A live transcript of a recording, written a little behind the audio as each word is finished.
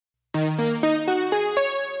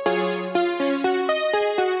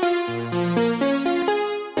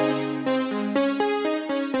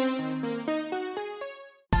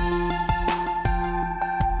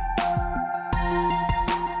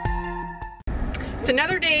It's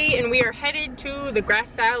another day and we are headed to the Grass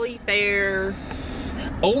Valley Fair.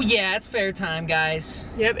 Oh yeah, it's fair time, guys.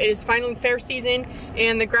 Yep, it is finally fair season,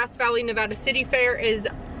 and the Grass Valley, Nevada City Fair is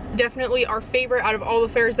definitely our favorite out of all the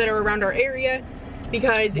fairs that are around our area,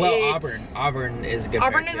 because Auburn is a good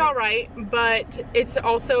Auburn fair is too. all right, but it's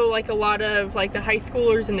also like a lot of like the high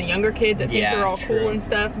schoolers and the younger kids that think they're all cool and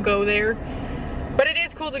stuff go there. But it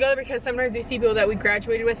is cool to go because sometimes we see people that we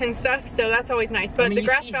graduated with and stuff, so that's always nice. But the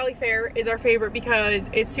Grass Valley Fair is our favorite because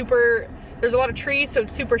it's super, there's a lot of trees, so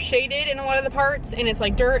it's super shaded in a lot of the parts, and it's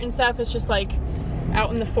like dirt and stuff. It's just like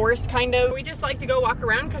out in the forest kind of. We just like to go walk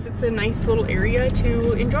around because it's a nice little area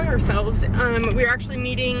to enjoy ourselves. We're actually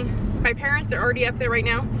meeting my parents, they're already up there right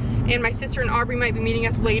now, and my sister and Aubrey might be meeting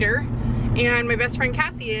us later. And my best friend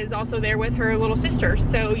Cassie is also there with her little sister,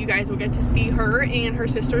 so you guys will get to see her and her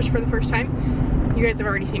sisters for the first time. You guys have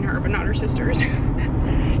already seen her, but not her sisters.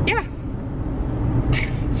 Yeah.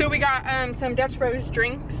 So we got some Dutch Bros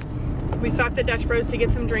drinks. We stopped at Dutch Bros to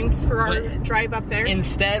get some drinks for our drive up there.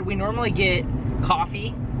 Instead, we normally get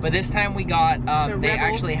coffee, but this time we got, they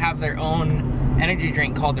actually have their own energy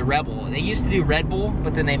drink called the Rebel. They used to do Red Bull,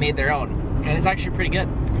 but then they made their own, and it's actually pretty good.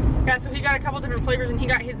 Yeah, so he got a couple different flavors, and he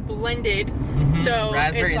got his blended. So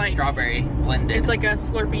raspberry and strawberry blended. It's like a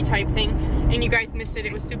Slurpee type thing. And you guys missed it.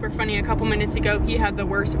 It was super funny. A couple minutes ago, he had the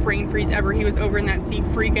worst brain freeze ever. He was over in that seat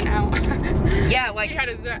freaking out. Yeah, like he had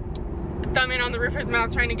his thumb in on the roof of his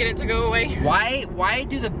mouth trying to get it to go away. Why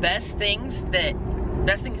do the best things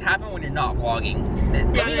happen when you're not vlogging?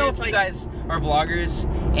 Let me know if you guys are vloggers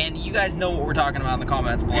and you guys know what we're talking about in the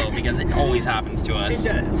comments below, because it always happens to us. It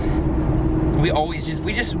does.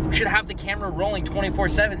 We just should have the camera rolling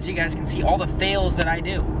 24/7 so you guys can see all the fails that I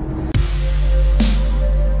do.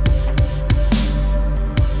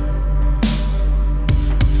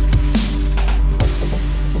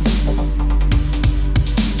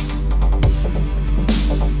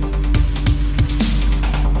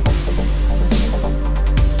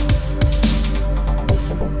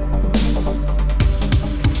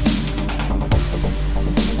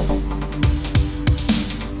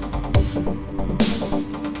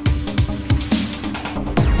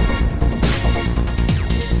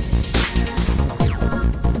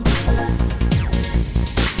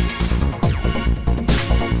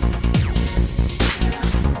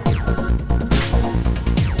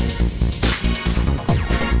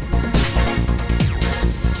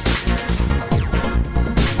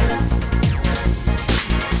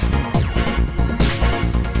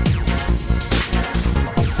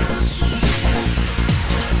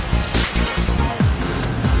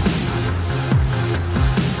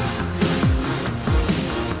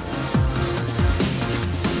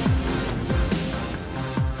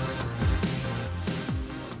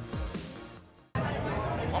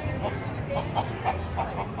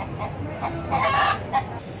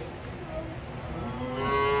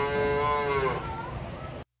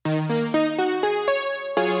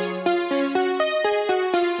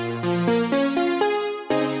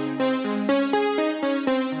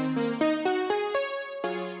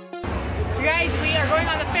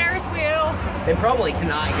 They probably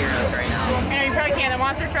cannot hear us right now. I know you probably can. The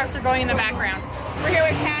monster trucks are going in the background. We're here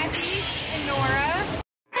with Cassie and Nora.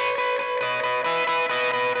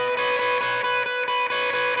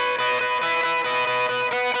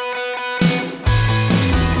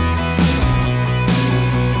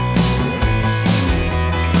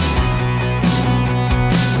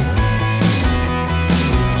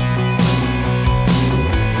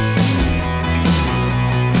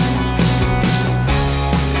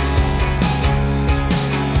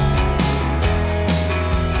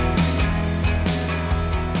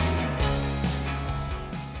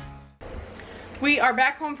 We are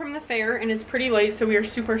back home from the fair and it's pretty late, so we are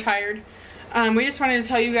super tired. We just wanted to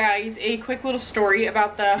tell you guys a quick little story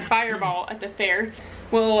about the fireball at the fair.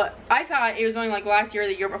 Well, I thought it was only like last year or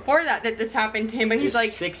the year before that this happened to him, but he's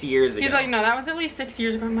like 6 years ago. He's like, no, that was at least 6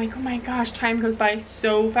 years ago. I'm like, oh my gosh, time goes by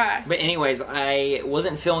so fast. But anyways, I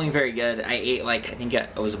wasn't feeling very good. I ate like, I think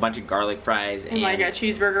it was a bunch of garlic fries and like a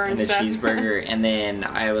cheeseburger and stuff. The cheeseburger, and then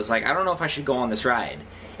I was like, I don't know if I should go on this ride.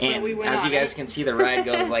 And as you guys can see, the ride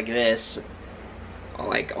goes like this,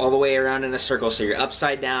 like all the way around in a circle, so you're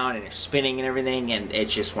upside down and you're spinning and everything, and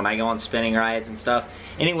it's just, when I go on spinning rides and stuff.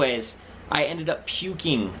 Anyways, I ended up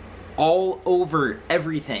puking all over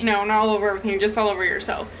everything. No, not all over everything, just all over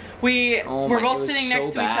yourself. We're both sitting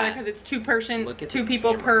next to each other because it's two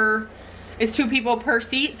people per It's 2 people per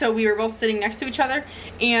seat, so we were both sitting next to each other,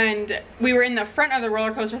 and we were in the front of the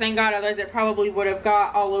roller coaster, thank God, otherwise it probably would have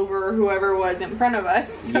got all over whoever was in front of us.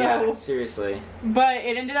 So. Yeah, seriously. But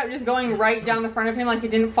it ended up just going right down the front of him, like it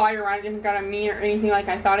didn't fly around, it didn't got on me or anything like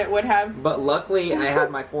I thought it would have. But luckily, I had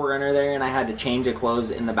my 4Runner there, and I had to change the clothes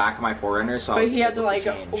in the back of my 4Runner, so I was able to change. But he had to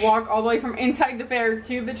like walk all the way from inside the fair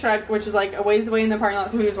to the truck, which is like a ways away in the parking lot,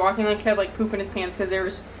 so he was walking like he had like poop in his pants because there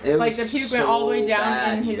was like the puke went all the way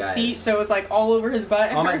down in his seat, so it was like all over his butt.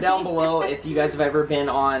 Comment down below if you guys have ever been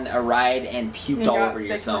on a ride and puked all over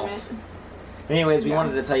yourself. Anyways, we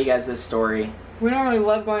wanted to tell you guys this story. We don't really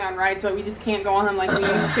love going on rides, but we just can't go on them like we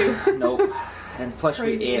used to. Nope. And plus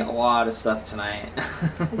we ate a lot of stuff tonight.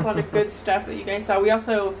 A lot of good stuff that you guys saw. We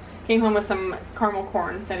also came home with some caramel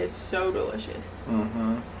corn that is so delicious.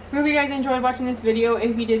 I hope you guys enjoyed watching this video.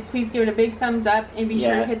 If you did, please give it a big thumbs up and be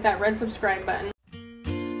sure to hit that red subscribe button.